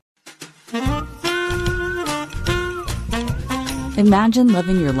Imagine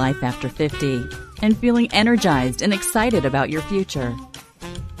living your life after 50 and feeling energized and excited about your future.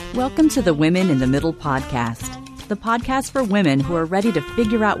 Welcome to the Women in the Middle podcast, the podcast for women who are ready to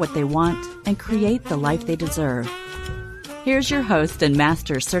figure out what they want and create the life they deserve. Here's your host and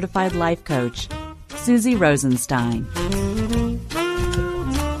master certified life coach, Susie Rosenstein.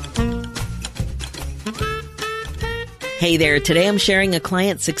 Hey there, today I'm sharing a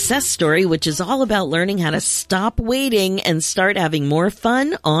client success story, which is all about learning how to stop waiting and start having more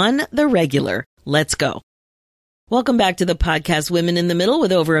fun on the regular. Let's go. Welcome back to the podcast Women in the Middle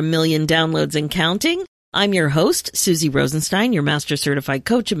with over 1 million downloads and counting. I'm your host, Susie Rosenstein, your master certified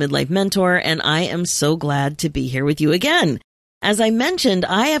coach and midlife mentor, and I am so glad to be here with you again. As I mentioned,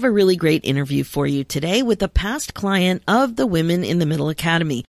 I have a really great interview for you today with a past client of the Women in the Middle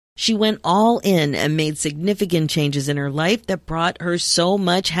Academy. She went all in and made significant changes in her life that brought her so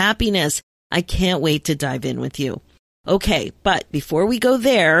much happiness. I can't wait to dive in with you. Okay, but before we go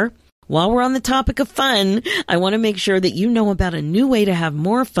there, while we're on the topic of fun, I want to make sure that you know about a new way to have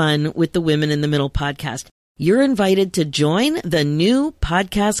more fun with the Women in the Middle podcast. You're invited to join the new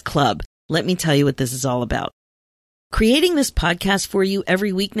podcast club. Let me tell you what this is all about. Creating this podcast for you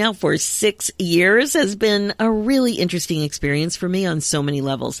every week now for 6 years has been a really interesting experience for me on so many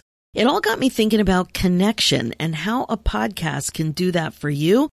levels. It all got me thinking about connection and how a podcast can do that for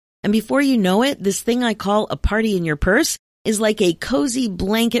you. And before you know it, this thing I call a party in your purse is like a cozy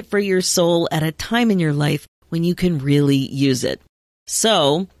blanket for your soul at a time in your life when you can really use it.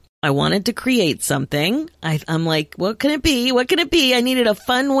 So I wanted to create something. I'm like, what can it be? What can it be? I needed a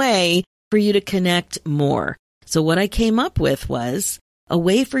fun way for you to connect more. So what I came up with was a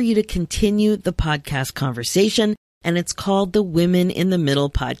way for you to continue the podcast conversation, and it's called the Women in the Middle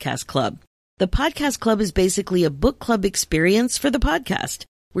Podcast Club. The Podcast Club is basically a book club experience for the podcast.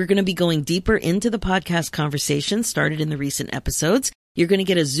 We're going to be going deeper into the podcast conversation started in the recent episodes. You're going to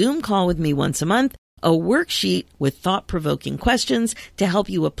get a Zoom call with me once a month, a worksheet with thought-provoking questions to help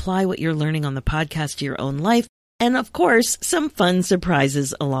you apply what you're learning on the podcast to your own life, and of course, some fun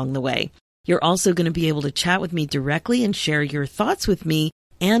surprises along the way. You're also going to be able to chat with me directly and share your thoughts with me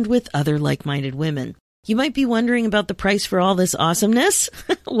and with other like-minded women. You might be wondering about the price for all this awesomeness.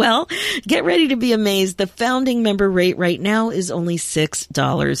 Well, get ready to be amazed. The founding member rate right now is only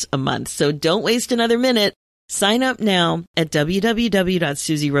 $6 a month. So don't waste another minute. Sign up now at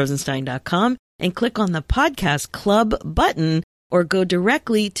www.susierosenstein.com and click on the podcast club button or go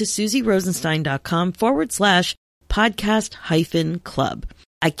directly to susierosenstein.com/podcast-club.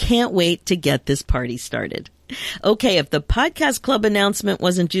 I can't wait to get this party started. Okay, if the podcast club announcement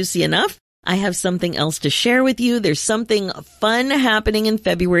wasn't juicy enough, I have something else to share with you. There's something fun happening in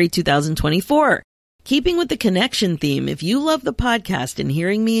February 2024. Keeping with the connection theme, if you love the podcast and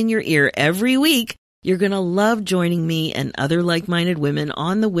hearing me in your ear every week, you're going to love joining me and other like-minded women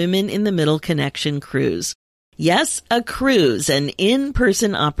on the Women in the Middle Connection Cruise. Yes, a cruise, an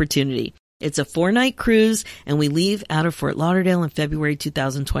in-person opportunity. It's a 4-night cruise, and we leave out of Fort Lauderdale in February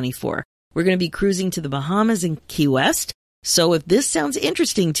 2024. We're going to be cruising to the Bahamas and Key West. So if this sounds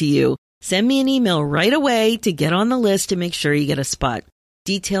interesting to you, send me an email right away to get on the list to make sure you get a spot.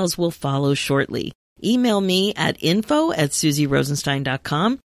 Details will follow shortly. Email me at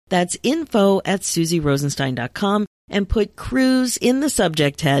info@susierosenstein.com. That's info@susierosenstein.com and put cruise in the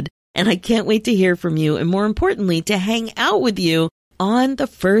subject head. And I can't wait to hear from you and more importantly, to hang out with you on the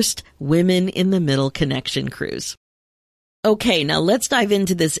first Women in the Middle Connection Cruise. Okay, now let's dive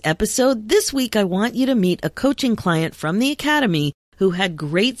into this episode. This week, I want you to meet a coaching client from the Academy who had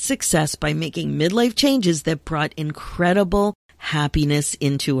great success by making midlife changes that brought incredible happiness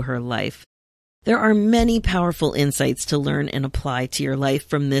into her life. There are many powerful insights to learn and apply to your life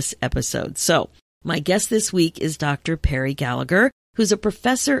from this episode. So, my guest this week is Dr. Perri Gallagher, who's a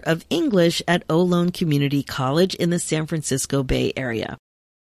professor of English at Ohlone Community College in the San Francisco Bay Area.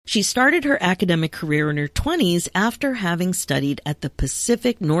 She started her academic career in her 20s after having studied at the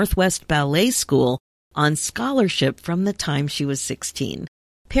Pacific Northwest Ballet School on scholarship from the time she was 16.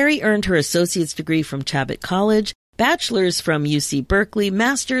 Perri earned her associate's degree from Chabot College, bachelor's from UC Berkeley,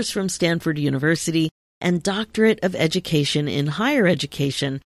 master's from Stanford University, and doctorate of education in higher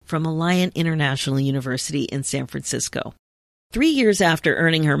education from Alliant International University in San Francisco. 3 years after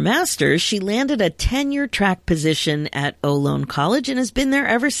earning her master's, she landed a tenure-track position at Ohlone College and has been there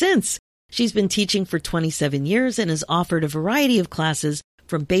ever since. She's been teaching for 27 years and has offered a variety of classes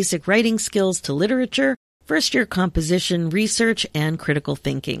from basic writing skills to literature, first-year composition, research, and critical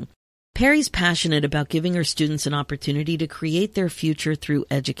thinking. Perri's passionate about giving her students an opportunity to create their future through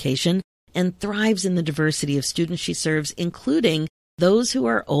education and thrives in the diversity of students she serves, including those who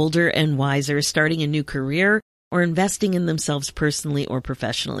are older and wiser, starting a new career, or investing in themselves personally or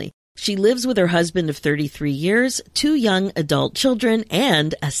professionally. She lives with her husband of 33 years, 2 young adult children,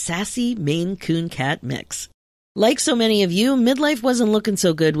 and a sassy Maine Coon cat mix. Like so many of you, midlife wasn't looking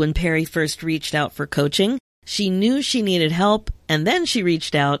so good when Perri first reached out for coaching. She knew she needed help, and then she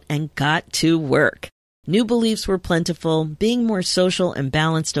reached out and got to work. New beliefs were plentiful, being more social and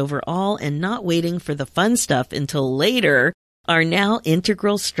balanced overall, and not waiting for the fun stuff until later are now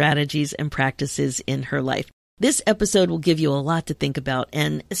integral strategies and practices in her life. This episode will give you a lot to think about,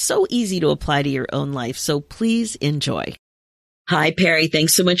 and it's so easy to apply to your own life, so please enjoy. Hi, Perri.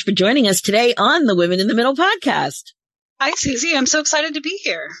 Thanks so much for joining us today on the Women in the Middle podcast. Hi, Susie. I'm so excited to be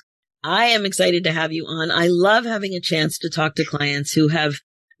here. I am excited to have you on. I love having a chance to talk to clients who have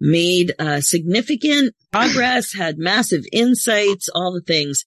made significant progress, had massive insights, all the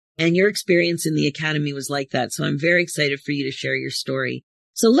things. And your experience in the academy was like that. So I'm very excited for you to share your story.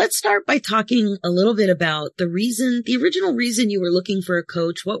 So let's start by talking a little bit about the original reason you were looking for a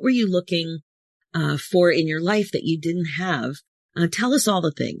coach. What were you looking for in your life that you didn't have? Tell us all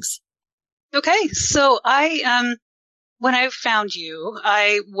the things. Okay. So when I found you,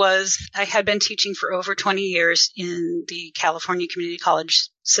 I had been teaching for over 20 years in the California community college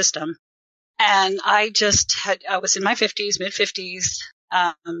system. And I was in my 50s, mid 50s,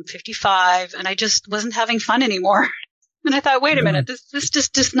 55, and I just wasn't having fun anymore. And I thought, wait a minute, this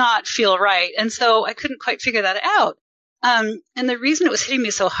just does not feel right. And so I couldn't quite figure that out. And the reason it was hitting me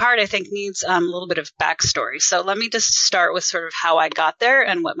so hard, I think, needs a little bit of backstory. So let me just start with sort of how I got there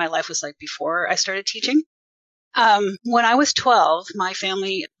and what my life was like before I started teaching. When I was 12, my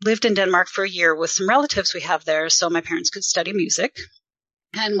family lived in Denmark for a year with some relatives we have there, so my parents could study music.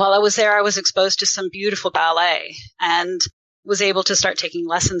 And while I was there, I was exposed to some beautiful ballet and was able to start taking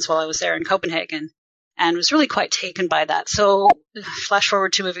lessons while I was there in Copenhagen. And was really quite taken by that. So flash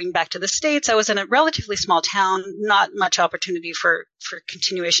forward to moving back to the States, I was in a relatively small town, not much opportunity for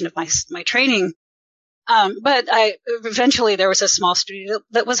continuation of my training. But eventually there was a small studio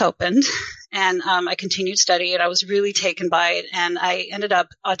that was opened, and I continued study, and I was really taken by it. And I ended up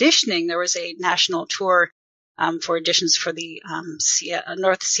auditioning. There was a national tour for auditions for the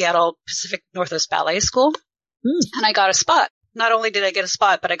North Seattle Pacific Northwest Ballet School. And I got a spot. Not only did I get a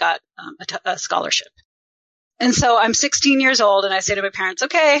spot, but I got a scholarship. And so I'm 16 years old, and I say to my parents,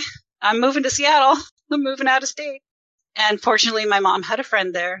 okay, I'm moving to Seattle. I'm moving out of state. And fortunately, my mom had a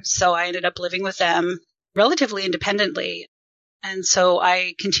friend there, so I ended up living with them relatively independently. And so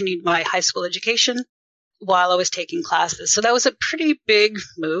I continued my high school education while I was taking classes. So that was a pretty big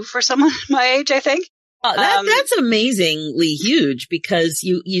move for someone my age, I think. That's amazingly huge, because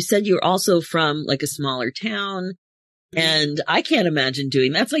you said you're also from like a smaller town. And I can't imagine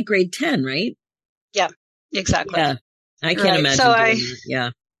doing that's like grade 10, right? Yeah, exactly. Yeah, I can't imagine doing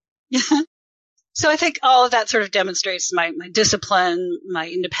that. Yeah. So I think all of that sort of demonstrates my discipline, my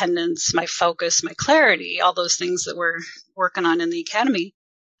independence, my focus, my clarity, all those things that we're working on in the academy.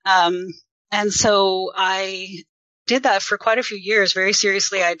 And so I did that for quite a few years. Very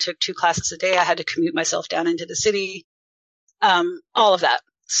seriously, I took 2 classes a day. I had to commute myself down into the city, all of that.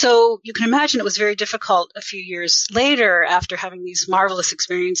 So you can imagine it was very difficult a few years later, after having these marvelous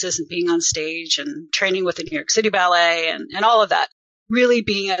experiences and being on stage and training with the New York City Ballet and all of that, really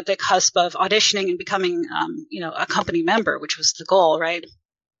being at the cusp of auditioning and becoming, a company member, which was the goal, right?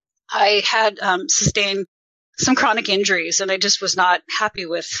 I had sustained some chronic injuries, and I just was not happy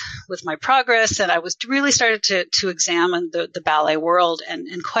with my progress. And I was really started to examine the ballet world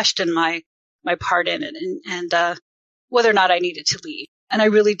and question my part in it and whether or not I needed to leave. And I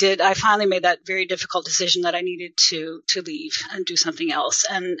really did. I finally made that very difficult decision that I needed to leave and do something else.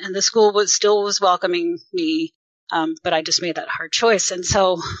 And the school was welcoming me, but I just made that hard choice. And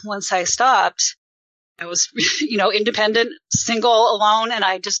so once I stopped, I was, independent, single, alone, and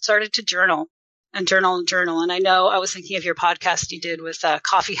I just started to journal. And I know I was thinking of your podcast you did with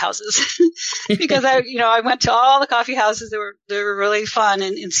coffee houses because I went to all the coffee houses. They were really fun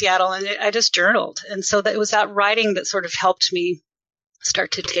in Seattle, and I just journaled. And so it was that writing that sort of helped me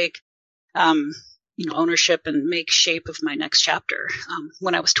start to take, ownership and make shape of my next chapter,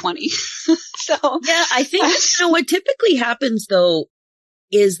 when I was 20. So yeah, I think, what typically happens though,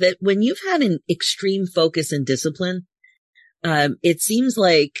 is that when you've had an extreme focus and discipline, it seems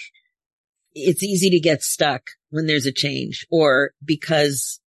like it's easy to get stuck when there's a change, or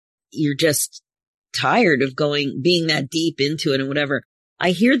because you're just tired of being that deep into it and whatever. I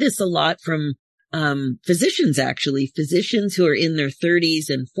hear this a lot from physicians who are in their 30s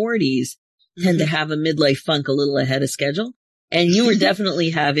and 40s tend to have a midlife funk a little ahead of schedule. And you were definitely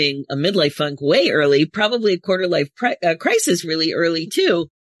having a midlife funk way early, probably a quarter life crisis really early too,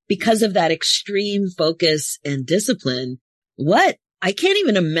 because of that extreme focus and discipline. I can't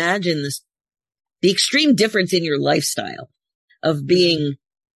even imagine the extreme difference in your lifestyle of being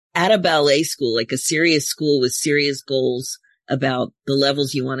at a ballet school, like a serious school with serious goals about the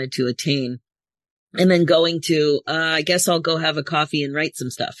levels you wanted to attain. And then going to, I guess I'll go have a coffee and write some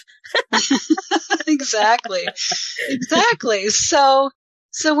stuff. Exactly. So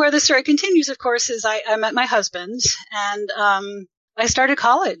where the story continues, of course, is I met my husband and, I started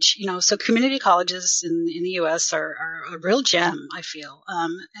college, so community colleges in the U.S. are a real gem, I feel,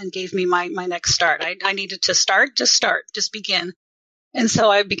 and gave me my next start. I needed to just begin. And so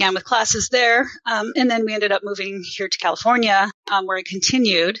I began with classes there. And then we ended up moving here to California, where I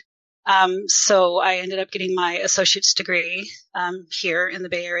continued. So I ended up getting my associate's degree, here in the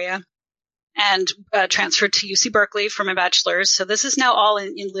Bay Area and, transferred to UC Berkeley for my bachelor's. So this is now all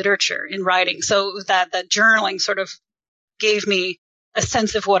in literature, in writing. So that journaling sort of gave me a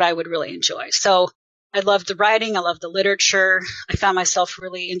sense of what I would really enjoy. So I loved the writing. I loved the literature. I found myself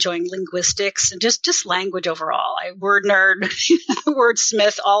really enjoying linguistics and just language overall. Word nerd,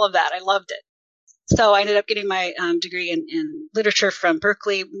 wordsmith, all of that. I loved it. So I ended up getting my degree in literature from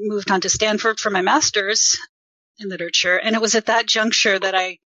Berkeley, moved on to Stanford for my master's in literature. And it was at that juncture that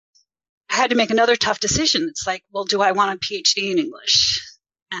I had to make another tough decision. It's like, well, do I want a PhD in English?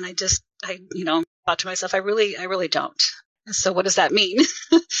 And I thought to myself, I really don't. So what does that mean?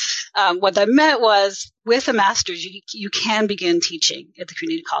 What that meant was with a master's, you can begin teaching at the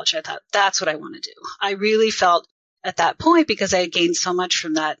community college. I thought that's what I want to do. I really felt at that point, because I had gained so much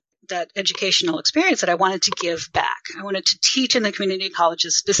from that educational experience, that I wanted to give back. I wanted to teach in the community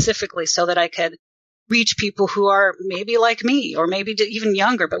colleges specifically so that I could reach people who are maybe like me or maybe even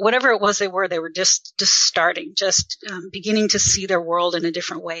younger, but whatever it was they were just starting, beginning to see their world in a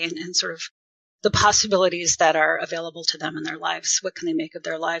different way and sort of the possibilities that are available to them in their lives. What can they make of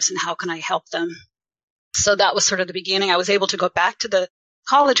their lives and how can I help them? So that was sort of the beginning. I was able to go back to the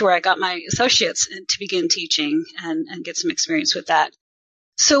college where I got my associates and to begin teaching and get some experience with that.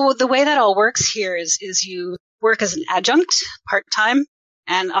 So the way that all works here is you work as an adjunct part-time,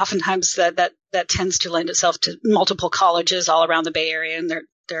 and oftentimes that tends to lend itself to multiple colleges all around the Bay Area, and there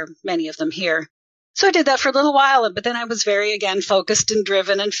are many of them here. So I did that for a little while, but then I was very, again, focused and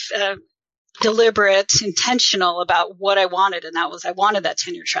driven and deliberate, intentional about what I wanted. And I wanted that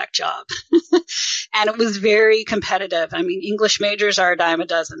tenure track job. And it was very competitive. I mean, English majors are a dime a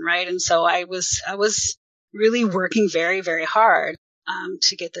dozen, right? And so I was really working very, very hard,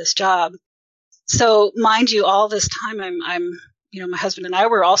 to get this job. So mind you, all this time my husband and I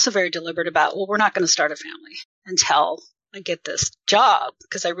were also very deliberate about, well, we're not going to start a family until I get this job,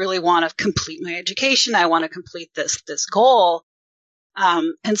 because I really want to complete my education. I want to complete this goal.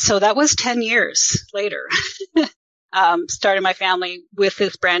 And so that was 10 years later, starting my family with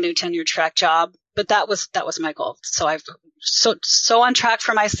this brand new tenure track job. But that was my goal. So I've so on track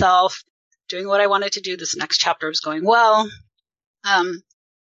for myself, doing what I wanted to do. This next chapter was going well.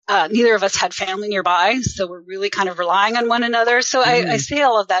 Neither of us had family nearby, so we're really kind of relying on one another. So I say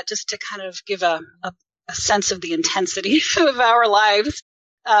all of that just to kind of give a sense of the intensity of our lives.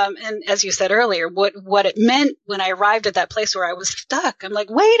 And as you said earlier, what it meant when I arrived at that place where I was stuck. I'm like,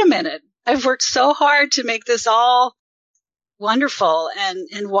 wait a minute. I've worked so hard to make this all wonderful.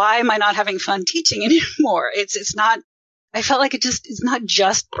 And why am I not having fun teaching anymore? It's not, I felt like it's not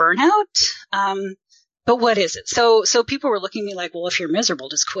just burnout. But what is it? So people were looking at me like, well, if you're miserable,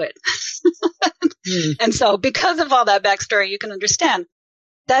 just quit. And so because of all that backstory, you can understand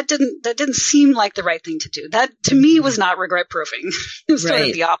that didn't seem like the right thing to do. That to me was not regret proofing. It was sort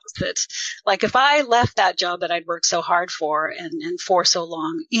of the opposite. Like if I left that job that I'd worked so hard for and for so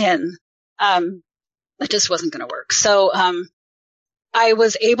long in, it just wasn't going to work. So, I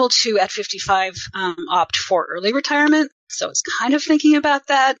was able to at 55, opt for early retirement. So I was kind of thinking about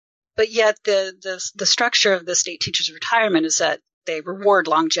that. But yet the structure of the state teachers' retirement is that they reward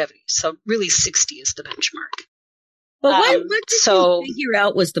longevity. So really 60 is the benchmark. But what did you figure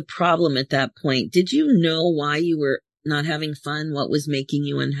out was the problem at that point? Did you know why you were not having fun? What was making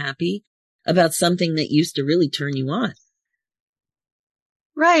you unhappy about something that used to really turn you on?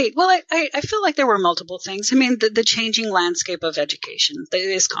 Right. Well, I feel like there were multiple things. I mean, the changing landscape of education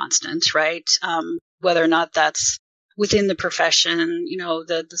is constant, right? Whether or not that's within the profession,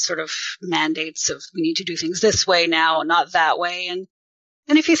 the sort of mandates of we need to do things this way now, not that way. And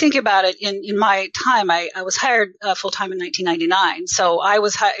if you think about it, in my time, I was hired full-time in 1999. So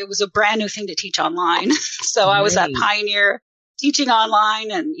it was a brand new thing to teach online. So I was that pioneer teaching online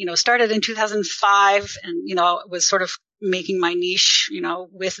and, started in 2005 and, was sort of making my niche,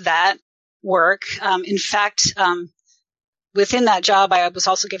 with that work. In fact, within that job, I was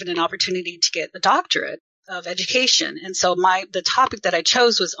also given an opportunity to get a doctorate of education. And so the topic that I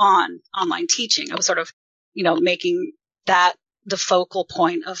chose was on online teaching. I was sort of, making that the focal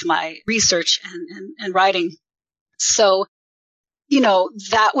point of my research and writing. So,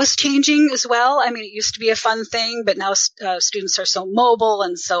 that was changing as well. I mean, it used to be a fun thing, but now students are so mobile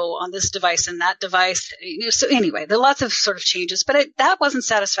and so on this device and that device. So anyway, there are lots of sort of changes, but that wasn't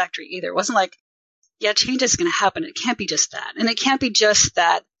satisfactory either. It wasn't like, yeah, change is going to happen. It can't be just that. And it can't be just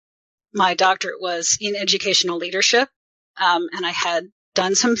that my doctorate was in educational leadership. And I had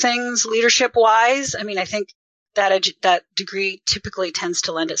done some things leadership wise. I mean, I think that degree typically tends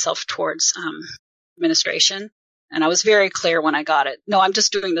to lend itself towards administration. And I was very clear when I got it. No, I'm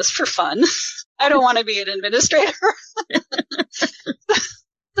just doing this for fun. I don't want to be an administrator.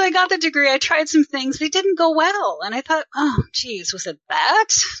 So I got the degree. I tried some things. They didn't go well. And I thought, oh, geez, was it that?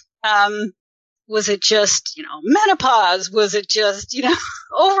 Was it just, menopause? Was it just,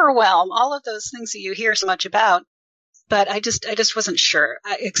 overwhelm? All of those things that you hear so much about. But I just wasn't sure,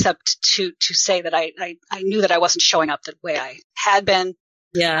 except to say that I knew that I wasn't showing up the way I had been.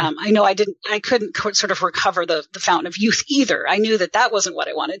 Yeah. I know I couldn't sort of recover the fountain of youth either. I knew that wasn't what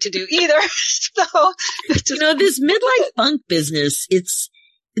I wanted to do either. So, this midlife funk business,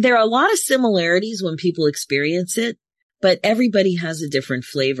 there are a lot of similarities when people experience it, but everybody has a different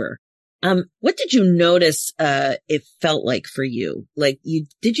flavor. What did you notice, it felt like for you? Like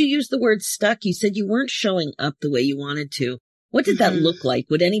did you use the word stuck? You said you weren't showing up the way you wanted to. What did that look like?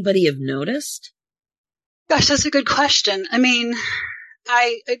 Would anybody have noticed? Gosh, that's a good question. I mean,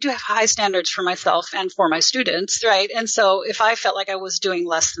 I do have high standards for myself and for my students, right? And so if I felt like I was doing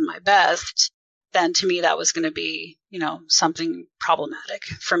less than my best, then to me that was going to be, something problematic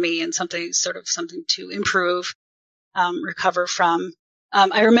for me and something to improve, recover from.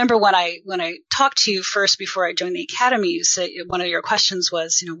 I remember when I talked to you first before I joined the academy, you said one of your questions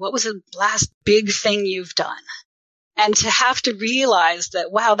was, what was the last big thing you've done? And to have to realize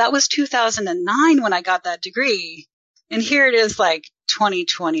that, wow, that was 2009 when I got that degree. And here it is like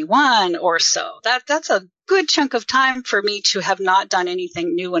 2021 or so. That's a good chunk of time for me to have not done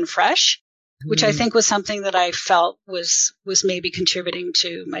anything new and fresh, which I think was something that I felt was maybe contributing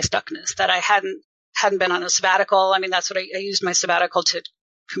to my stuckness, that I hadn't been on a sabbatical. I mean, that's what I used my sabbatical to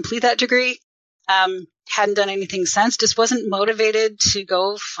complete that degree. Hadn't done anything since, just wasn't motivated to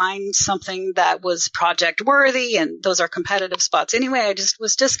go find something that was project worthy. And those are competitive spots anyway. I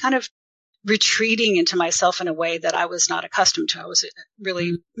was kind of retreating into myself in a way that I was not accustomed to. I was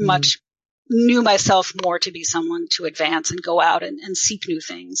really much knew myself more to be someone to advance and go out and seek new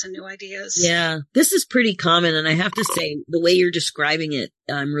things and new ideas. Yeah, this is pretty common. And I have to say, the way you're describing it,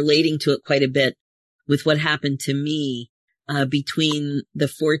 I'm relating to it quite a bit with what happened to me between the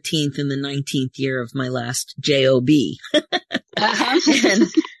 14th and the 19th year of my last job.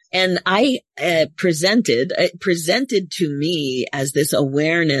 And I presented to me as this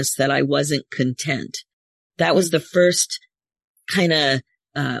awareness that I wasn't content. That was the first kind of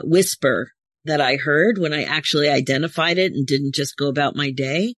whisper that I heard when I actually identified it and didn't just go about my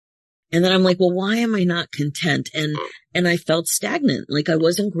day. And then I'm like, well, why am I not content? And I felt stagnant, like I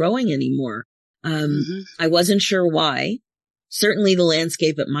wasn't growing anymore. I wasn't sure why. Certainly the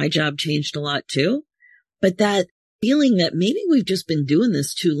landscape at my job changed a lot too, but that feeling that maybe we've just been doing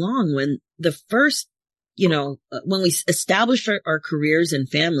this too long, when the first, when we established our careers and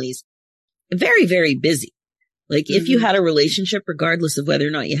families, very, very busy. Like if you had a relationship, regardless of whether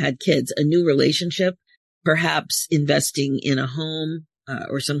or not you had kids, a new relationship, perhaps investing in a home,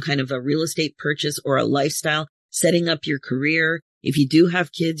 or some kind of a real estate purchase or a lifestyle, setting up your career. If you do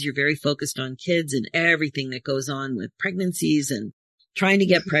have kids, you're very focused on kids and everything that goes on with pregnancies and trying to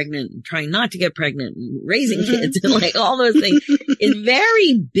get pregnant and trying not to get pregnant and raising kids and like all those things. It's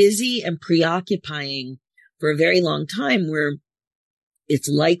very busy and preoccupying for a very long time, where it's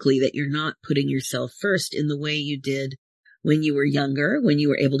likely that you're not putting yourself first in the way you did when you were younger, when you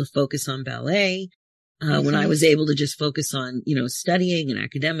were able to focus on ballet, when I was able to just focus on, studying and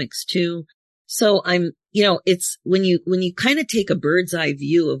academics too. So it's when you kind of take a bird's eye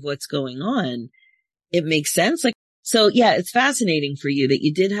view of what's going on, it makes sense. Like, so yeah, it's fascinating for you that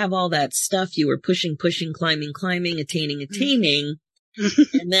you did have all that stuff. You were pushing, climbing, attaining.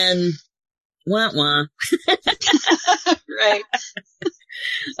 And then wah. Right.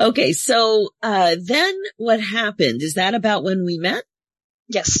 Okay. So, then what happened? Is that about when we met?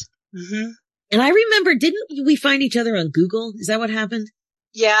 Yes. Mm-hmm. And I remember, didn't we find each other on Google? Is that what happened?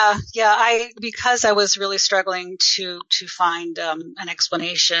 Yeah. Because I was really struggling to find an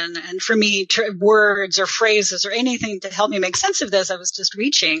explanation, and for me, words or phrases or anything to help me make sense of this, I was just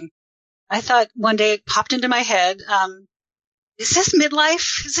reaching. I thought one day it popped into my head, is this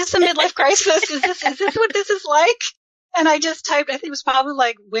midlife? Is this a midlife crisis? Is this what this is like? And I just typed, I think it was probably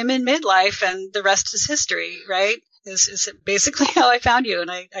like women midlife, and the rest is history, right? Is basically how I found you, and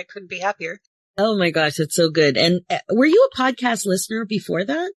I couldn't be happier. Oh my gosh, that's so good. And were you a podcast listener before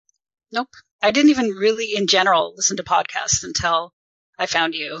that? Nope. I didn't even really, in general, listen to podcasts until I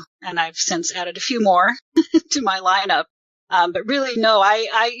found you. And I've since added a few more to my lineup. But really, no,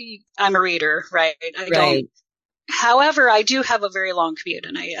 I'm a reader, right? I don't. However, I do have a very long commute,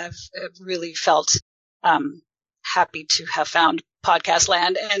 and I've really felt happy to have found podcast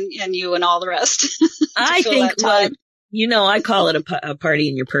land and you and all the rest. I think, I call it a party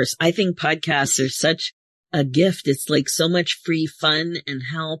in your purse. I think podcasts are such a gift. It's like so much free fun and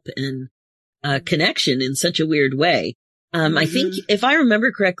help and connection in such a weird way. I think if I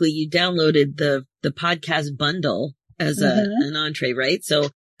remember correctly, you downloaded the podcast bundle as an entree, right? So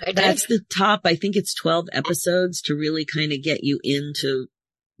that's the top. I think it's 12 episodes to really kind of get you into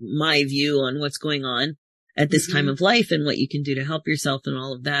my view on what's going on at this time of life and what you can do to help yourself and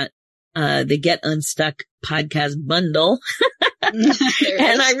all of that. The Get Unstuck podcast bundle.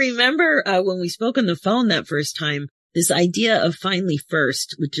 And I remember when we spoke on the phone that first time, this idea of finally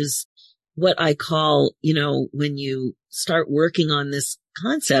first, which is what I call, when you start working on this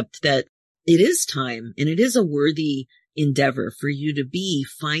concept that it is time and it is a worthy endeavor for you to be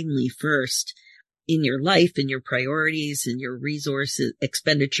finally first in your life and your priorities and your resources,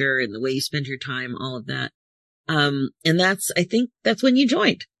 expenditure and the way you spend your time, all of that. And I think that's when you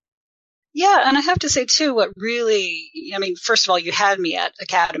joined. Yeah. And I have to say too, first of all, you had me at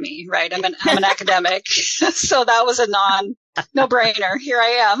Academy, right? I'm an academic. So that was a no brainer. Here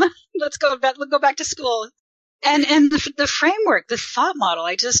I am. Let's go back to school. And the framework, the thought model,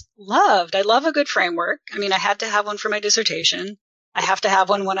 I just loved. I love a good framework. I mean, I had to have one for my dissertation. I have to have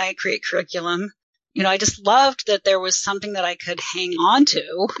one when I create curriculum. I just loved that there was something that I could hang on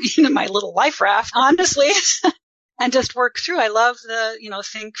to, my little life raft, honestly, and just work through. I love the,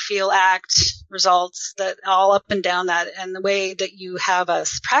 think, feel, act results, that all up and down that. And the way that you have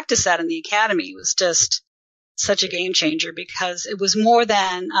us practice that in the academy was just such a game changer, because it was more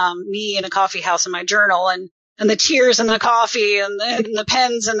than me in a coffee house in my journal and the tears and the coffee and the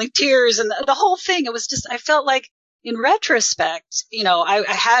pens and the tears and the whole thing. It was just, I felt like in retrospect, I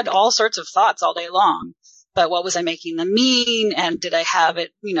had all sorts of thoughts all day long, but what was I making them mean? And did I have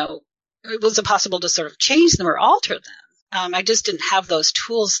it, was it possible to sort of change them or alter them? I just didn't have those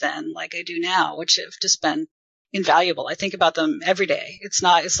tools then like I do now, which have just been invaluable. I think about them every day. It's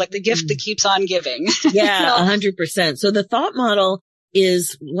like the gift that keeps on giving. Yeah, 100%. So the thought model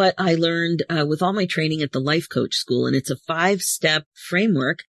is what I learned with all my training at the Life Coach School. And it's a 5-step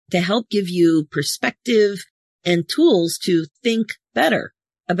framework to help give you perspective and tools to think better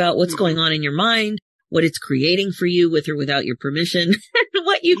about what's going on in your mind, what it's creating for you with or without your permission,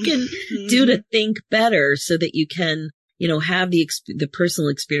 what you can do to think better so that you can, have the personal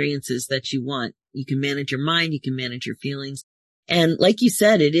experiences that you want. You can manage your mind, you can manage your feelings. And like you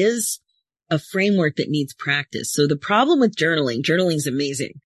said, it is a framework that needs practice. So the problem with journaling is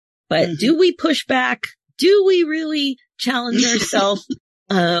amazing, but do we push back? Do we really challenge ourselves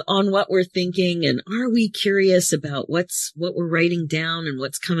on what we're thinking? And are we curious about what we're writing down and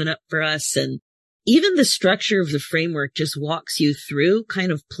what's coming up for us? And even the structure of the framework just walks you through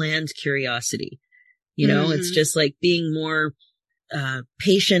kind of planned curiosity. It's just like being more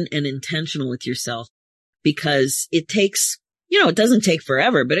patient and intentional with yourself, because it takes, it doesn't take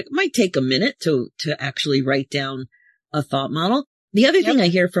forever, but it might take a minute to actually write down a thought model. The other thing I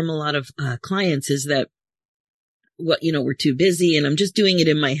hear from a lot of clients is that we're too busy and I'm just doing it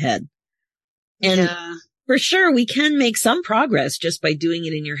in my head. And for sure, we can make some progress just by doing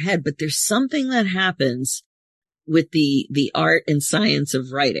it in your head, but there's something that happens with the art and science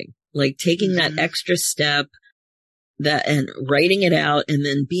of writing, like taking that extra step and writing it out, and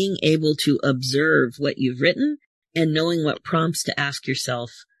then being able to observe what you've written and knowing what prompts to ask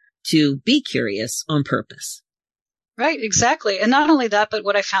yourself to be curious on purpose. Right, exactly. And not only that, but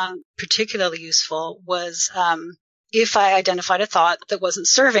what I found particularly useful was if I identified a thought that wasn't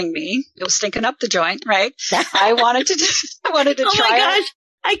serving me, it was stinking up the joint, right? I wanted to try it. Oh my gosh,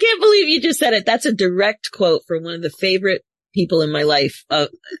 I can't believe you just said it. That's a direct quote from one of the favorite people in my life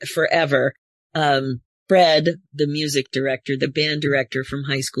forever. Fred, the music director, the band director from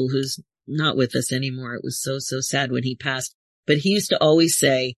high school, who's not with us anymore. It was so sad when he passed. But he used to always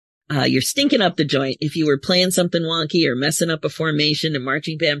say, you're stinking up the joint if you were playing something wonky or messing up a formation in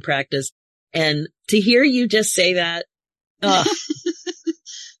marching band practice. And to hear you just say that, yes,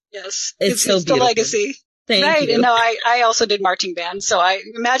 it's so it's beautiful. the legacy. Thank you. And no, I also did marching band. So I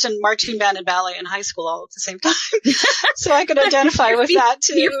imagine marching band and ballet in high school all at the same time. So I could identify with that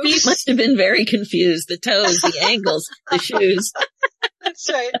too. Your feet must have been very confused. The toes, the ankles, the shoes. That's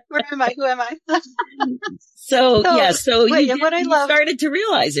right. Where am I? Who am I? So you started to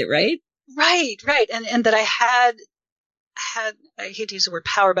realize it, right? Right. And that I had, I hate to use the word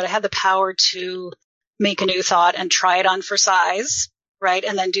power, but I had the power to make a new thought and try it on for size. Right.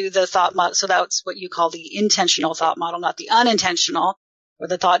 And then do the thought model. So that's what you call the intentional thought model, not the unintentional or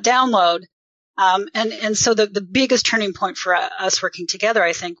the thought download. And so the biggest turning point for us working together,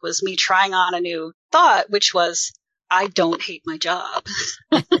 I think, was me trying on a new thought, which was, I don't hate my job.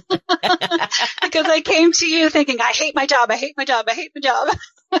 Because I came to you thinking, I hate my job.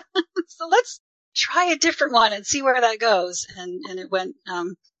 So let's try a different one and see where that goes. And it went,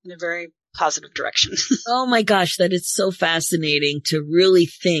 in a very positive direction. Oh my gosh, that is so fascinating to really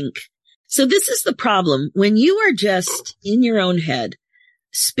think. So this is the problem. When you are just in your own head,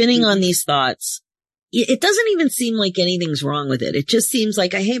 spinning on these thoughts, it doesn't even seem like anything's wrong with it. It just seems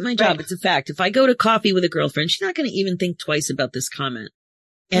like I hate my job. Right. It's a fact. If I go to coffee with a girlfriend, she's not going to even think twice about this comment.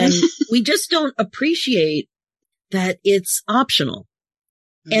 And we just don't appreciate that it's optional.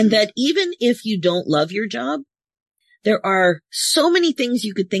 And that even if you don't love your job, there are so many things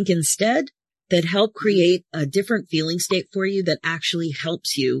you could think instead that help create a different feeling state for you that actually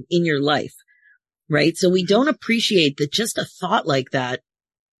helps you in your life, right? So we don't appreciate that just a thought like that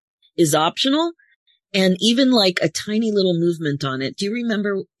is optional, and even like a tiny little movement on it. Do you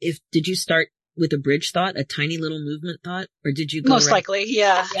remember did you start with a bridge thought, a tiny little movement thought, or did you go most likely?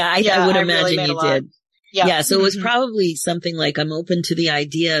 Yeah. I would imagine really you did. Yeah. So it was probably something like, I'm open to the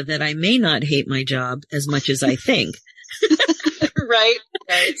idea that I may not hate my job as much as I think. Right.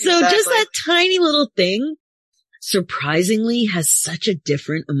 So exactly. Just that tiny little thing surprisingly has such a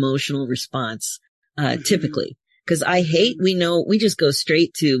different emotional response, typically. Cause I hate, we just go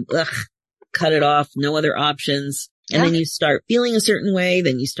straight to, cut it off, no other options. And then you start feeling a certain way,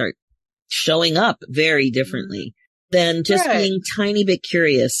 then you start showing up very differently than just being tiny bit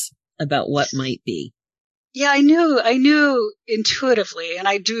curious about what might be. Yeah, I knew intuitively, and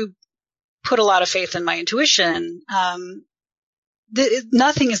I do put a lot of faith in my intuition.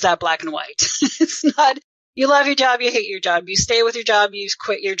 Nothing is that black and white. It's not, you love your job, you hate your job, you stay with your job, you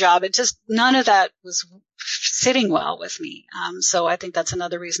quit your job. It just, none of that was sitting well with me. So I think that's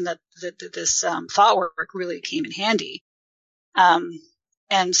another reason that this thought work really came in handy.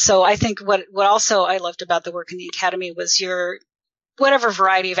 And so I think what also I loved about the work in the academy was your whatever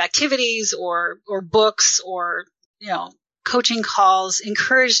variety of activities or books or, coaching calls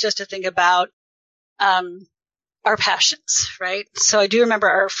encouraged us to think about, our passions, right? So I do remember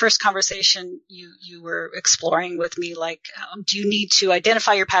our first conversation, you were exploring with me, like, do you need to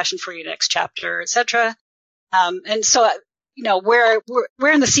identify your passion for your next chapter, et cetera? And so, where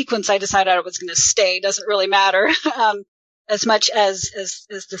in the sequence I decided I was going to stay doesn't really matter, as much as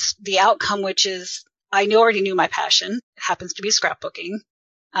the outcome, which is, I already knew my passion. It happens to be scrapbooking,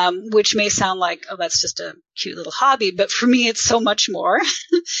 which may sound like, oh, that's just a cute little hobby. But for me, it's so much more.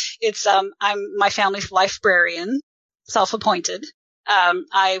 It's, I'm my family's librarian, self-appointed.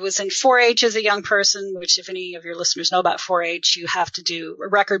 I was in 4-H as a young person, which if any of your listeners know about 4-H, you have to do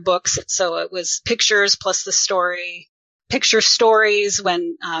record books. So it was pictures plus the picture stories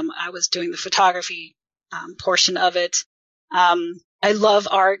when, I was doing the photography, portion of it. I love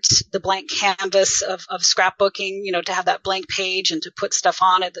art, the blank canvas of scrapbooking, to have that blank page and to put stuff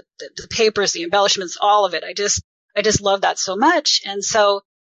on it, the papers, the embellishments, all of it. I just love that so much. And so,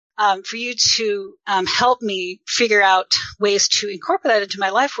 for you to, help me figure out ways to incorporate that into my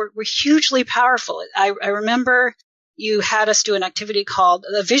life were hugely powerful. I remember you had us do an activity called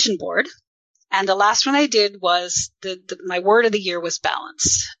a vision board. And the last one I did was my word of the year was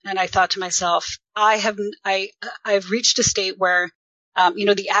balance. And I thought to myself, I've reached a state where,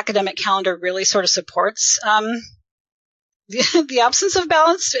 the academic calendar really sort of supports, the absence of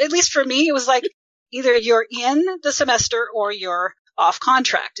balance. At least for me, it was like either you're in the semester or you're off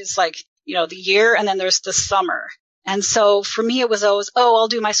contract. It's like, the year and then there's the summer. And so for me, it was always, I'll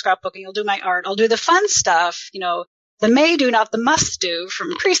do my scrapbooking. I'll do my art. I'll do the fun stuff, the may do, not the must do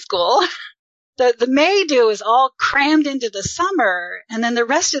from preschool. The may do is all crammed into the summer. And then the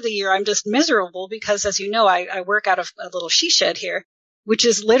rest of the year, I'm just miserable because, as you know, I work out of a little she shed here, which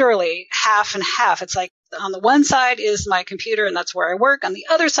is literally half and half. It's like on the one side is my computer and that's where I work. On the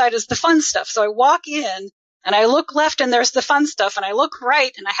other side is the fun stuff. So I walk in And I look left and there's the fun stuff, and I look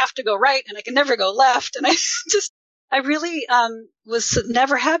right and I have to go right and I can never go left. And I really, was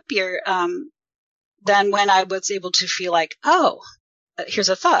never happier, than when I was able to feel like, oh, here's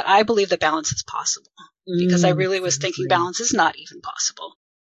a thought. I believe that balance is possible, because I really was thinking balance is not even possible.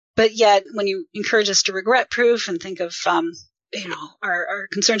 But yet when you encourage us to regret proof and think of, our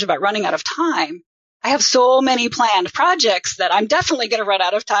concerns about running out of time, I have so many planned projects that I'm definitely going to run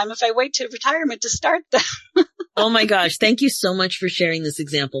out of time if I wait to retirement to start them. Oh my gosh. Thank you so much for sharing this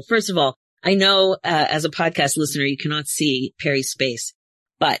example. First of all, I know, as a podcast listener, you cannot see Perri's face,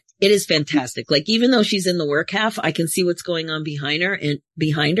 but it is fantastic. Like, even though she's in the work half, I can see what's going on behind her, and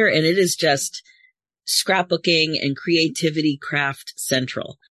it is just scrapbooking and creativity craft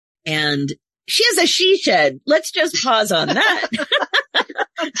central. And she has a she shed. Let's just pause on that.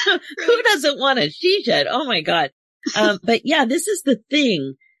 Who doesn't want a she shed? Oh my God. But yeah, this is the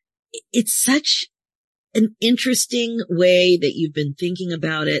thing. It's such an interesting way that you've been thinking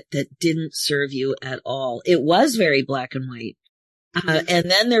about it that didn't serve you at all. It was very black and white. And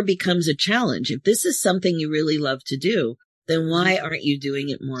then there becomes a challenge. If this is something you really love to do, then why aren't you doing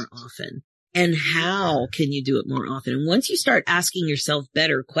it more often? And how can you do it more often? And once you start asking yourself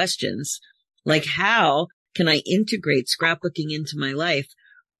better questions, like, how can I integrate scrapbooking into my life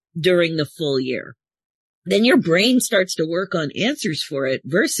during the full year? Then your brain starts to work on answers for it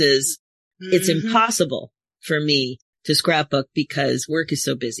versus it's impossible for me to scrapbook because work is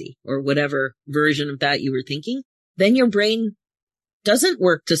so busy, or whatever version of that you were thinking. Then your brain doesn't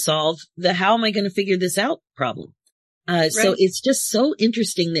work to solve the how am I going to figure this out problem. So it's just so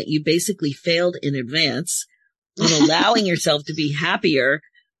interesting that you basically failed in advance on allowing yourself to be happier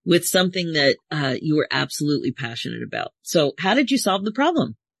with something that you were absolutely passionate about. So how did you solve the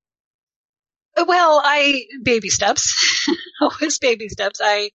problem? Well, baby steps, always baby steps.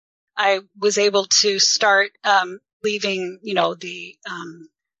 I was able to start, leaving, the,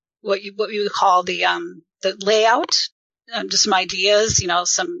 what you would call the layout, just some ideas,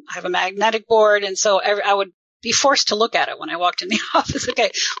 I have a magnetic board. And so I would be forced to look at it when I walked in the office.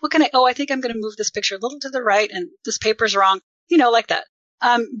 Okay, what can I think I'm going to move this picture a little to the right, and this paper's wrong, like that.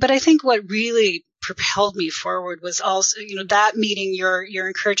 But I think what really propelled me forward was also, that meeting, your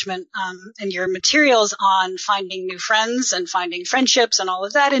encouragement, and your materials on finding new friends and finding friendships and all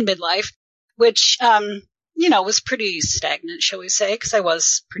of that in midlife, which, was pretty stagnant, shall we say, because I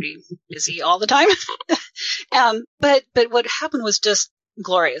was pretty busy all the time. But what happened was just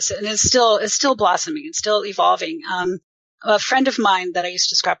glorious, and it's still blossoming. It's still evolving. A friend of mine that I used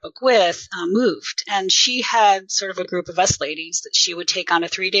to scrapbook with, moved, and she had sort of a group of us ladies that she would take on a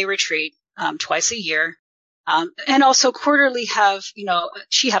 3-day retreat, twice a year. And also quarterly have,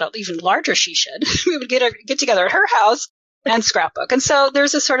 she had an even larger she shed. We would get together at her house and scrapbook. And so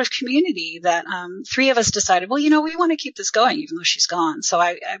there's a sort of community that, 3 of us decided, well, we want to keep this going even though she's gone. So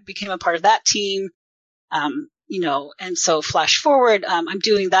I became a part of that team. And so flash forward, I'm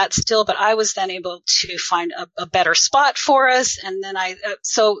doing that still, but I was then able to find a better spot for us. And then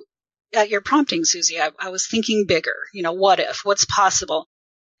so at your prompting, Susie, I was thinking bigger, what if, what's possible?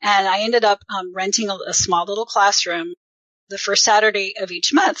 And I ended up, renting a small little classroom the first Saturday of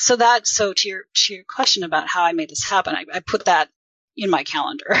each month. So to your question about how I made this happen, I put that in my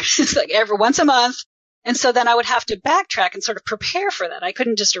calendar. It's like every once a month. And so then I would have to backtrack and sort of prepare for that. I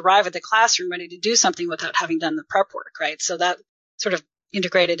couldn't just arrive at the classroom ready to do something without having done the prep work, right? So that sort of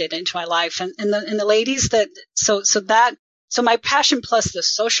integrated it into my life. And the ladies so my passion plus the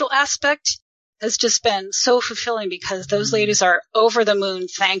social aspect has just been so fulfilling, because those ladies are over the moon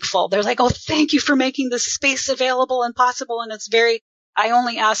thankful. They're like, oh, thank you for making this space available and possible. And I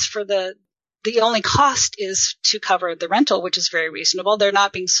only ask for the only cost is to cover the rental, which is very reasonable. They're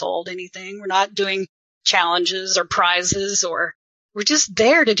not being sold anything. We're not doing challenges or prizes, or we're just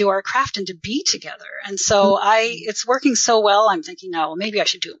there to do our craft and to be together. And so it's working so well. I'm thinking now, well, maybe I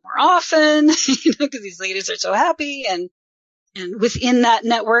should do it more often, because these ladies are so happy. And within that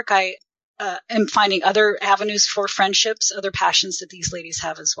network, I am finding other avenues for friendships, other passions that these ladies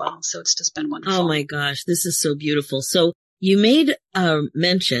have as well. So it's just been wonderful. Oh my gosh, this is so beautiful. So you made a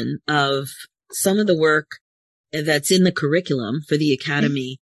mention of some of the work that's in the curriculum for the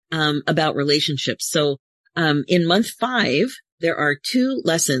Academy, about relationships. So, in month 5, there are 2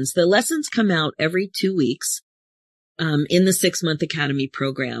 lessons. The lessons come out every 2 weeks, in the 6-month Academy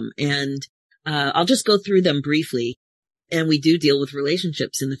program. And, I'll just go through them briefly. And we do deal with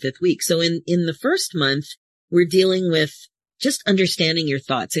relationships in the 5th week. So in the first month, we're dealing with just understanding your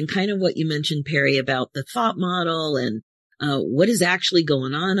thoughts, and kind of what you mentioned, Perri, about the thought model and what is actually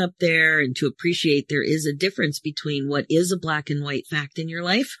going on up there, and to appreciate there is a difference between what is a black and white fact in your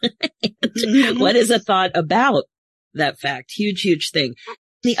life and what is a thought about that fact. Huge, huge thing.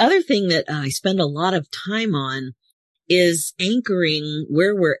 The other thing that I spend a lot of time on is anchoring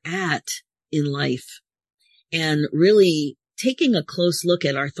where we're at in life and really taking a close look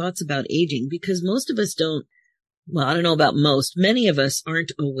at our thoughts about aging, because most of us don't, well, I don't know about most, many of us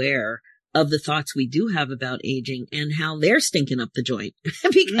aren't aware of the thoughts we do have about aging and how they're stinking up the joint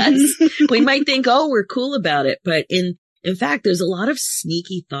because we might think, oh, we're cool about it. But in fact, there's a lot of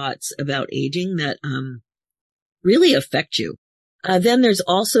sneaky thoughts about aging that, really affect you. Then there's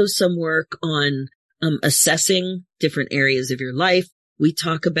also some work on, assessing different areas of your life. We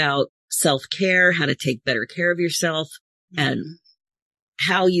talk about self-care, how to take better care of yourself, and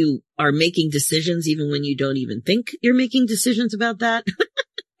how you are making decisions even when you don't even think you're making decisions about that.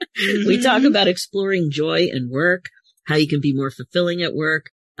 We talk about exploring joy and work, how you can be more fulfilling at work.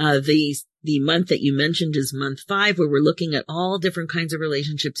 The month that you mentioned is month 5, where we're looking at all different kinds of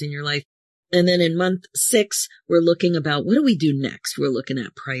relationships in your life. And then in month 6, we're looking about what do we do next? We're looking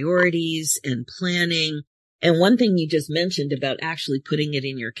at priorities and planning. And one thing you just mentioned about actually putting it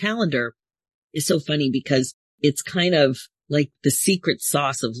in your calendar is so funny, because it's kind of like the secret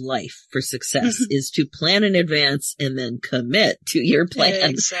sauce of life for success is to plan in advance and then commit to your plan.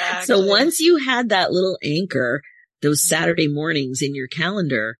 Exactly. So once you had that little anchor, those Saturday mornings in your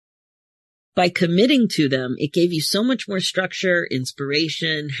calendar, by committing to them, it gave you so much more structure,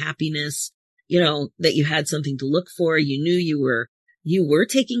 inspiration, happiness, that you had something to look for. You knew you were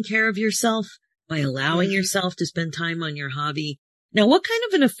taking care of yourself by allowing yourself to spend time on your hobby. Now, what kind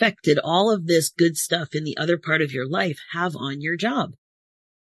of an effect did all of this good stuff in the other part of your life have on your job?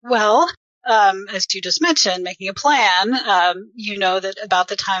 Well, as you just mentioned, making a plan, that about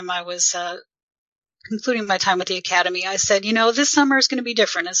the time I was concluding my time with the academy, I said, this summer is going to be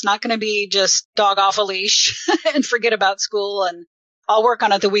different. It's not going to be just dog off a leash and forget about school, and I'll work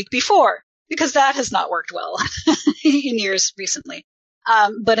on it the week before, because that has not worked well in years recently.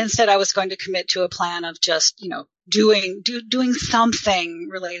 But instead I was going to commit to a plan of just, doing something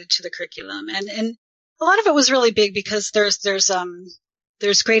related to the curriculum. And a lot of it was really big because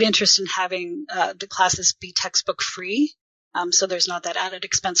there's great interest in having, the classes be textbook free. So there's not that added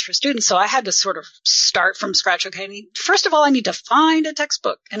expense for students. So I had to sort of start from scratch. Okay. First of all, I need to find a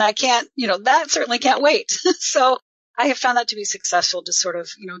textbook, and I can't, that certainly can't wait. So I have found that to be successful, just sort of,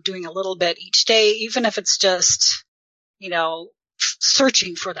 doing a little bit each day, even if it's just,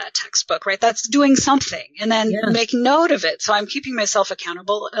 searching for that textbook, right? That's doing something, and then making note of it. So I'm keeping myself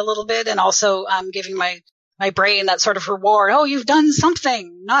accountable a little bit, and also giving my brain that sort of reward. Oh, you've done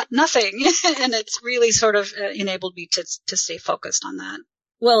something, not nothing. And it's really sort of enabled me to stay focused on that.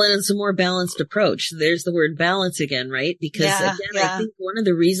 Well, and it's a more balanced approach. There's the word balance again, right? Because I think one of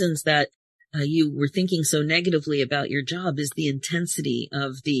the reasons that you were thinking so negatively about your job is the intensity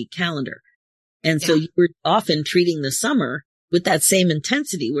of the calendar. And so you were often treating the summer with that same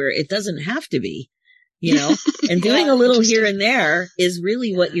intensity, where it doesn't have to be, and doing a little here and there is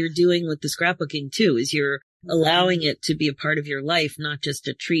really what you're doing with the scrapbooking too, is you're allowing it to be a part of your life, not just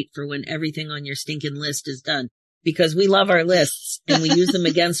a treat for when everything on your stinking list is done, because we love our lists and we use them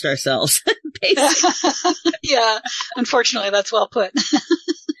against ourselves. Yeah. Unfortunately, that's well put.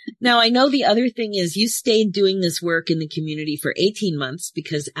 Now, I know the other thing is you stayed doing this work in the community for 18 months,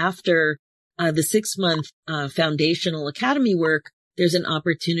 because after the 6-month foundational academy work, there's an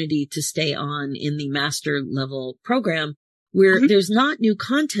opportunity to stay on in the master level program, where there's not new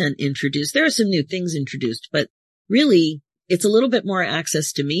content introduced. There are some new things introduced, but really it's a little bit more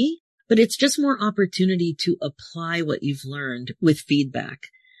access to me, but it's just more opportunity to apply what you've learned with feedback.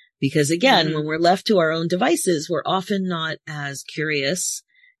 Because again, when we're left to our own devices, we're often not as curious,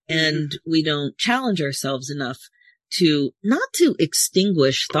 and we don't challenge ourselves enough to not to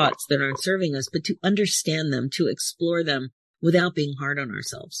extinguish thoughts that aren't serving us, but to understand them, to explore them without being hard on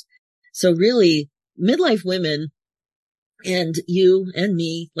ourselves. So really, midlife women, and you and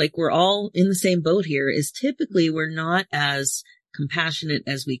me, like we're all in the same boat here, is typically we're not as compassionate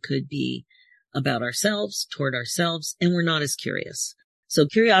as we could be about ourselves, toward ourselves, and we're not as curious. So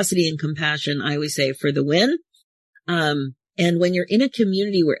curiosity and compassion, I always say, for the win. And when you're in a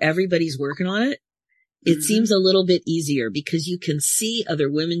community where everybody's working on it, it seems a little bit easier, because you can see other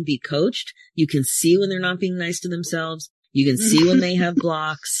women be coached. You can see when they're not being nice to themselves. You can see when they have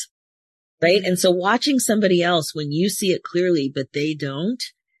blocks, right? And so watching somebody else, when you see it clearly, but they don't,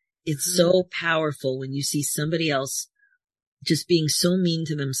 it's so powerful when you see somebody else just being so mean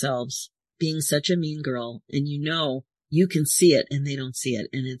to themselves, being such a mean girl, and you can see it and they don't see it.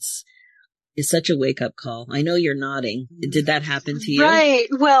 And is such a wake up call. I know you're nodding. Did that happen to you? Right.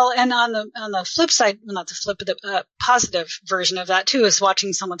 Well, and on the flip side, well, not the flip, but the positive version of that too is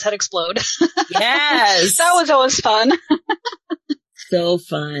watching someone's head explode. Yes. That was always fun. So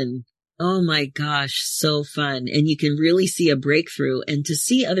fun. Oh my gosh. So fun. And you can really see a breakthrough, and to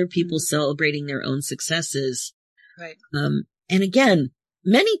see other people celebrating their own successes. Right. And again,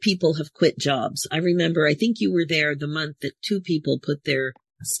 many people have quit jobs. I remember, I think you were there the month that 2 people put their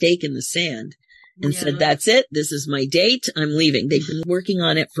stake in the sand and said, that's it. This is my date. I'm leaving. They've been working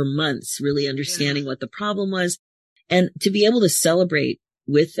on it for months, really understanding what the problem was. And to be able to celebrate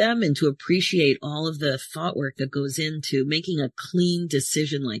with them and to appreciate all of the thought work that goes into making a clean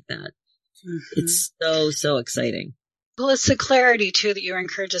decision like that. It's so exciting. Well, it's the clarity too that you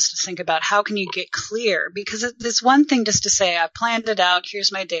encourage us to think about. How can you get clear? Because it's one thing just to say, I've planned it out.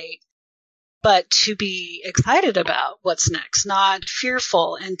 Here's my date. But to be excited about what's next, not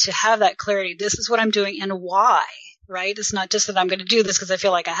fearful, and to have that clarity. This is what I'm doing and why, right? It's not just that I'm going to do this because I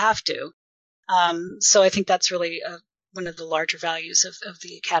feel like I have to. So I think that's really one of the larger values of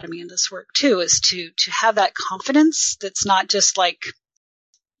the Academy in this work too, is to have that confidence that's not just like,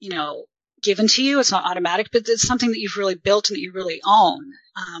 given to you. It's not automatic, but it's something that you've really built and that you really own,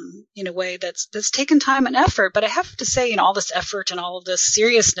 in a way that's taken time and effort. But I have to say, all this effort and all of this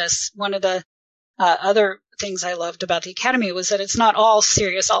seriousness, one of the other things I loved about the Academy was that it's not all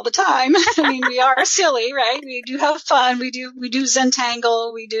serious all the time. I mean, we are silly, right? We do have fun. We do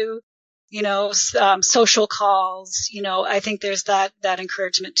Zentangle. We do, social calls. I think there's that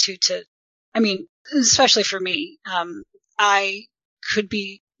encouragement too, especially for me. I could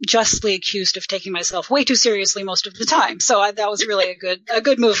be justly accused of taking myself way too seriously most of the time. So that was really a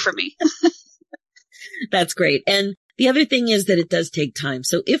good move for me. That's great. And the other thing is that it does take time.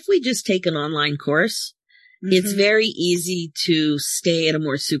 So if we just take an online course, it's very easy to stay at a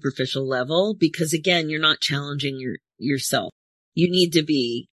more superficial level because, again, you're not challenging yourself. You need to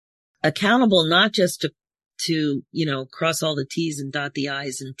be accountable, not just to cross all the T's and dot the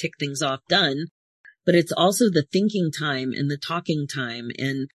I's and tick things off done, but it's also the thinking time and the talking time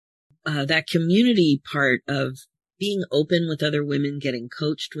and that community part of being open with other women, getting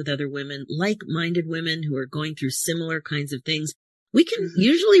coached with other women, like-minded women who are going through similar kinds of things. We can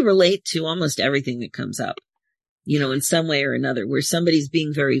usually relate to almost everything that comes up, in some way or another, where somebody's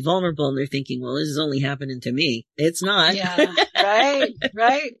being very vulnerable and they're thinking, well, this is only happening to me. It's not. Yeah,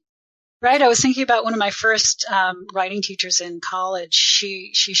 right. I was thinking about one of my first writing teachers in college.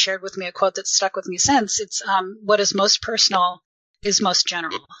 She shared with me a quote that's stuck with me since. It's what is most personal is most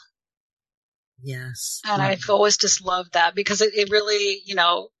general. Yes. And I've always just loved that because it really,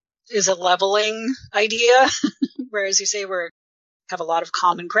 is a leveling idea. Whereas you say we have a lot of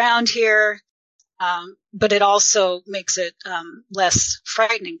common ground here. But it also makes it less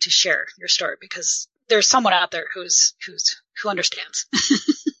frightening to share your story because there's someone out there who understands.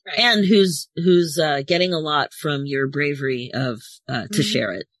 Right. And who's getting a lot from your bravery of to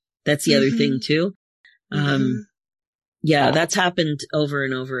share it. That's the other thing too. Yeah, that's happened over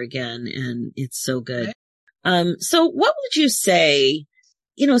and over again, and it's so good. Right. So what would you say,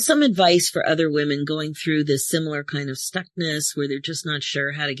 some advice for other women going through this similar kind of stuckness where they're just not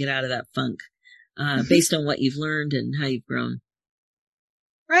sure how to get out of that funk, based on what you've learned and how you've grown?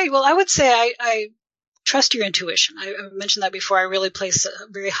 Right. Well, I would say I trust your intuition. I mentioned that before. I really place a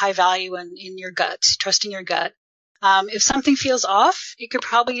very high value in your gut, trusting your gut. If something feels off, it could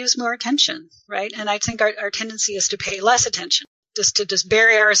probably use more attention, right? And I think our tendency is to pay less attention, just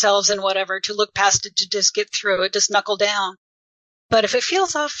bury ourselves in whatever, to look past it, to just get through it, just knuckle down. But if it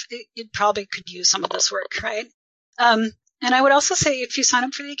feels off, it probably could use some of this work, right? And I would also say if you sign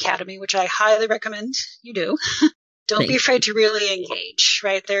up for the Academy, which I highly recommend you do, don't be afraid to really engage,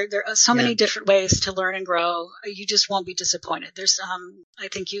 right? There are so many different ways to learn and grow. You just won't be disappointed. There's, I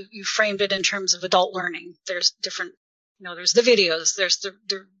think you framed it in terms of adult learning. There's different, there's the videos, there's the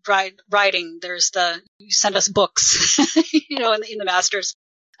writing, you send us books, in the masters.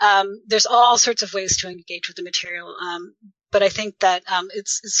 There's all sorts of ways to engage with the material. But I think that,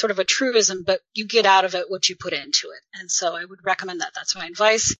 it's sort of a truism, but you get out of it what you put into it. And so I would recommend that. That's my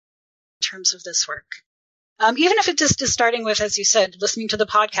advice in terms of this work. Even if it just is starting with, as you said, listening to the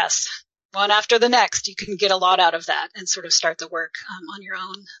podcast one after the next, you can get a lot out of that and sort of start the work on your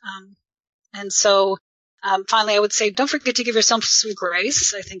own. And so finally, I would say don't forget to give yourself some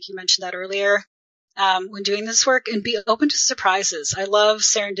grace. I think you mentioned that earlier when doing this work, and be open to surprises. I love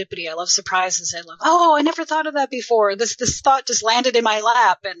serendipity. I love surprises. I love, I never thought of that before. This thought just landed in my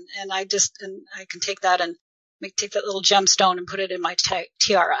lap, and I can take that and take that little gemstone and put it in my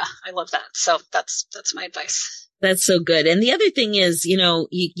tiara. I love that. So that's my advice. That's so good. And the other thing is,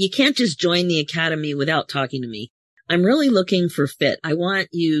 you can't just join the academy without talking to me. I'm really looking for fit. I want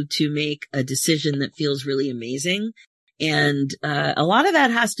you to make a decision that feels really amazing. And a lot of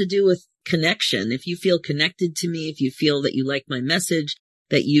that has to do with connection. If you feel connected to me, if you feel that you like my message,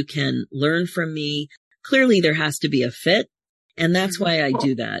 that you can learn from me, clearly there has to be a fit. And that's why I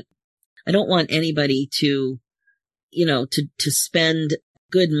do that. I don't want anybody to spend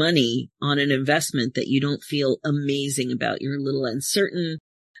good money on an investment that you don't feel amazing about. You're a little uncertain.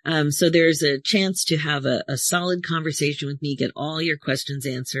 So there's a chance to have a solid conversation with me, get all your questions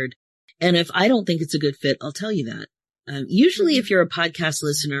answered. And if I don't think it's a good fit, I'll tell you that. Usually if you're a podcast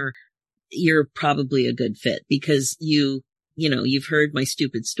listener, you're probably a good fit because you've heard my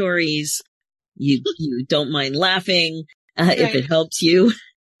stupid stories. You don't mind laughing, if it helps you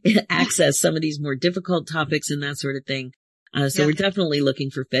access some of these more difficult topics and that sort of thing. So we're definitely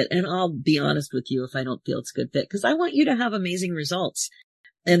looking for fit. And I'll be honest with you if I don't feel it's a good fit, because I want you to have amazing results.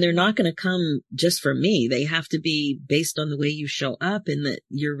 And they're not going to come just from me. They have to be based on the way you show up and that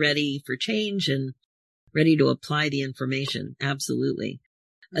you're ready for change and ready to apply the information. Absolutely.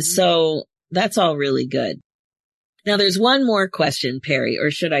 So that's all really good. Now there's one more question, Perri,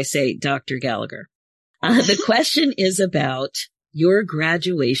 or should I say Dr. Gallagher? The question is about your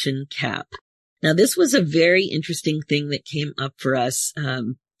graduation cap. Now this was a very interesting thing that came up for us.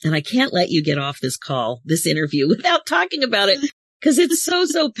 And I can't let you get off this interview without talking about it because it's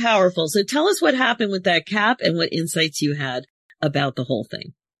so powerful. So tell us what happened with that cap and what insights you had about the whole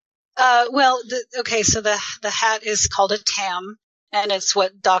thing. So the hat is called a tam, and it's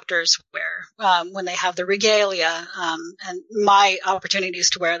what doctors wear when they have the regalia. And my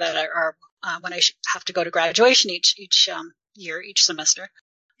opportunities to wear that are when I have to go to graduation each year.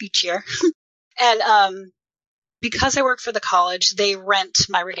 And because I work for the college, they rent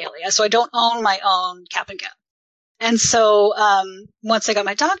my regalia, so I don't own my own cap and gown. And so once I got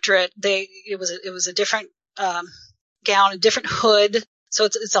my doctorate, it was a different gown, a different hood. So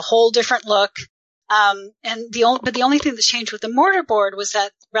it's a whole different look. But the only thing that changed with the mortarboard was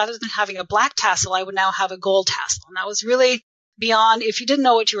that rather than having a black tassel, I would now have a gold tassel. And that was really beyond, if you didn't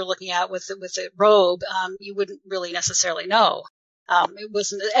know what you were looking at with the robe, you wouldn't really necessarily know. It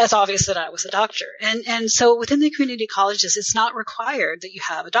wasn't as obvious that I was a doctor. And so within the community colleges, it's not required that you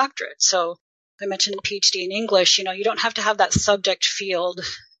have a doctorate. So I mentioned a PhD in English, you don't have to have that subject field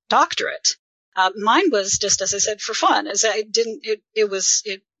doctorate. Mine was just, as I said, for fun.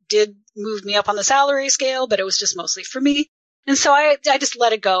 It did move me up on the salary scale, but it was just mostly for me. And so I just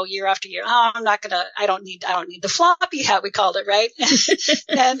let it go year after year. I don't need the floppy hat, we called it, right?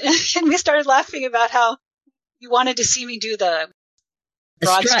 and we started laughing about how you wanted to see me do the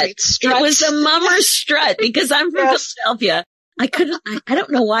Broad Street strut. It was the mummer strut because I'm from Philadelphia. I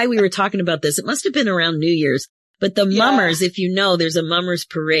don't know why we were talking about this. It must have been around New Year's. But the mummers, if you know, there's a mummers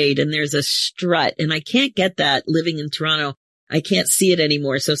parade and there's a strut. And I can't get that living in Toronto. I can't see it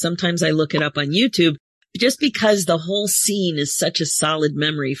anymore. So sometimes I look it up on YouTube just because the whole scene is such a solid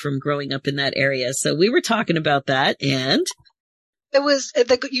memory from growing up in that area. So we were talking about that, and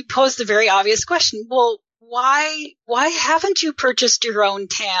you posed the very obvious question. Well, why haven't you purchased your own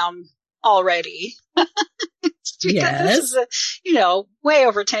tam already? Yes. This is way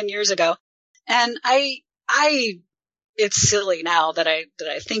over 10 years ago. And it's silly now that I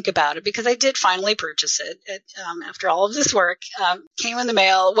think about it, because I did finally purchase it. After all of this work, came in the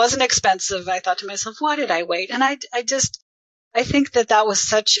mail. It wasn't expensive. I thought to myself, why did I wait? And I think that was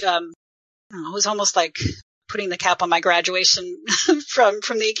such, it was almost like putting the cap on my graduation from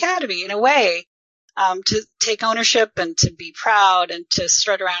the academy in a way, to take ownership and to be proud and to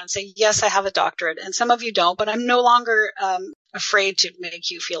strut around and say, yes, I have a doctorate. And some of you don't, but I'm no longer, afraid to make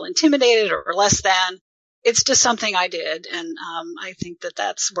you feel intimidated or less than. It's just something I did, and I think that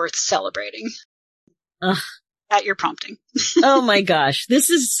that's worth celebrating at your prompting. Oh my gosh, this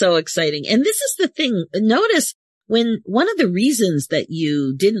is so exciting. And this is the thing. Notice when one of the reasons that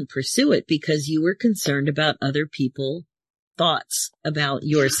you didn't pursue it because you were concerned about other people's thoughts about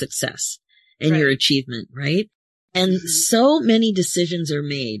your success and your achievement, right? And so many decisions are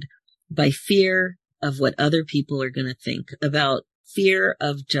made by fear of what other people are going to think, about fear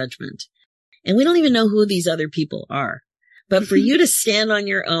of judgment. And we don't even know who these other people are. But for you to stand on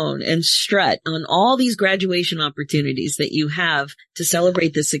your own and strut on all these graduation opportunities that you have to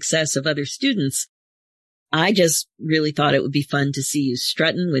celebrate the success of other students, I just really thought it would be fun to see you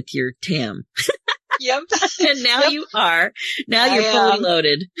strutting with your tam. Yep. And now you are. Now you're fully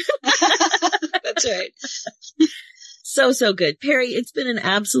loaded. That's right. So good. Perri, it's been an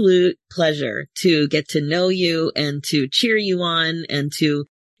absolute pleasure to get to know you and to cheer you on and to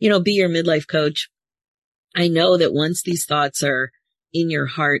be your midlife coach. I know that once these thoughts are in your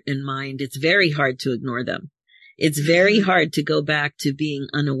heart and mind, it's very hard to ignore them. It's very hard to go back to being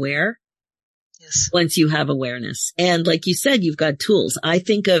unaware. Yes. Once you have awareness. And like you said, you've got tools. I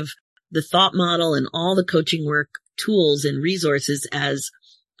think of the thought model and all the coaching work tools and resources as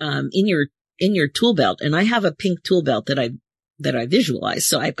in your tool belt. And I have a pink tool belt that I visualize.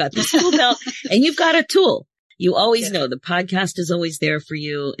 So I've got this tool belt and you've got a tool. You always know the podcast is always there for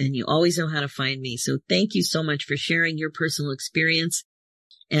you and you always know how to find me. So thank you so much for sharing your personal experience.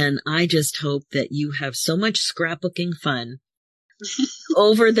 And I just hope that you have so much scrapbooking fun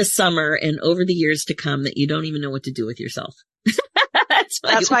over the summer and over the years to come that you don't even know what to do with yourself.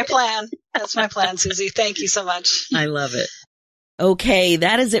 That's my plan. That's my plan, Susie. Thank you so much. I love it. Okay,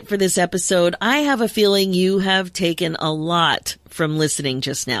 that is it for this episode. I have a feeling you have taken a lot from listening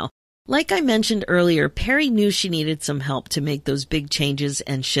just now. Like I mentioned earlier, Perri knew she needed some help to make those big changes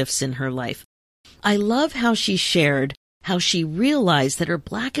and shifts in her life. I love how she shared how she realized that her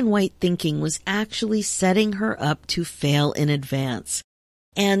black and white thinking was actually setting her up to fail in advance.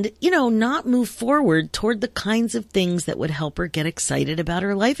 And, not move forward toward the kinds of things that would help her get excited about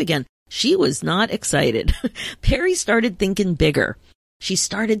her life again. She was not excited. Perri started thinking bigger. She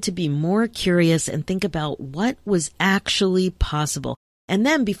started to be more curious and think about what was actually possible. And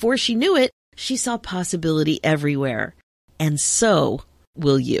then before she knew it, she saw possibility everywhere. And so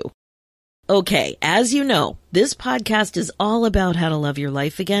will you. Okay, as you know, this podcast is all about how to love your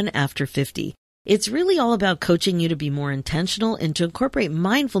life again after 50. It's really all about coaching you to be more intentional and to incorporate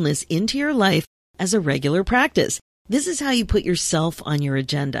mindfulness into your life as a regular practice. This is how you put yourself on your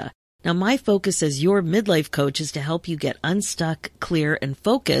agenda. Now, my focus as your midlife coach is to help you get unstuck, clear, and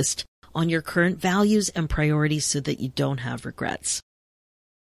focused on your current values and priorities so that you don't have regrets.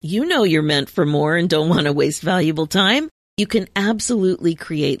 You know you're meant for more and don't want to waste valuable time. You can absolutely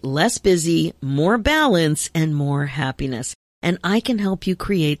create less busy, more balance, and more happiness. And I can help you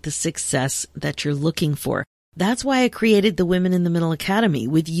create the success that you're looking for. That's why I created the Women in the Middle Academy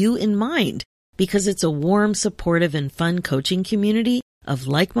with you in mind, because it's a warm, supportive, and fun coaching community of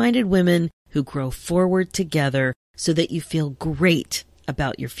like-minded women who grow forward together so that you feel great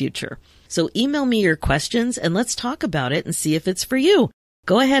about your future. So email me your questions and let's talk about it and see if it's for you.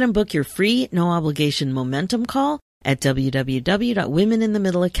 Go ahead and book your free, no-obligation momentum call at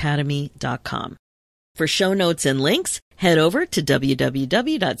www.womeninthemiddleacademy.com. For show notes and links, head over to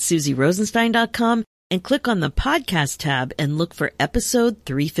www.susierosenstein.com and click on the podcast tab and look for episode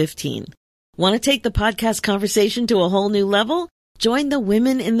 315. Want to take the podcast conversation to a whole new level? Join the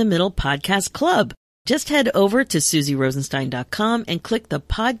Women in the Middle Podcast Club. Just head over to susierosenstein.com and click the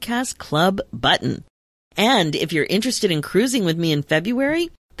Podcast Club button. And if you're interested in cruising with me in February,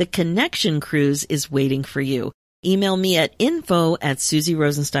 the Connection Cruise is waiting for you. Email me at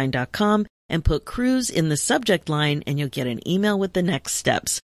info@susierosenstein.com and put cruise in the subject line and you'll get an email with the next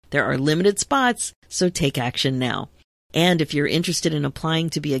steps. There are limited spots, so take action now. And if you're interested in applying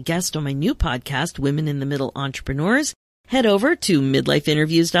to be a guest on my new podcast, Women in the Middle Entrepreneurs, head over to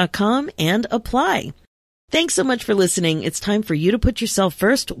midlifeinterviews.com and apply. Thanks so much for listening. It's time for you to put yourself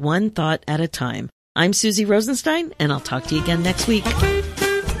first, one thought at a time. I'm Susie Rosenstein, and I'll talk to you again next week.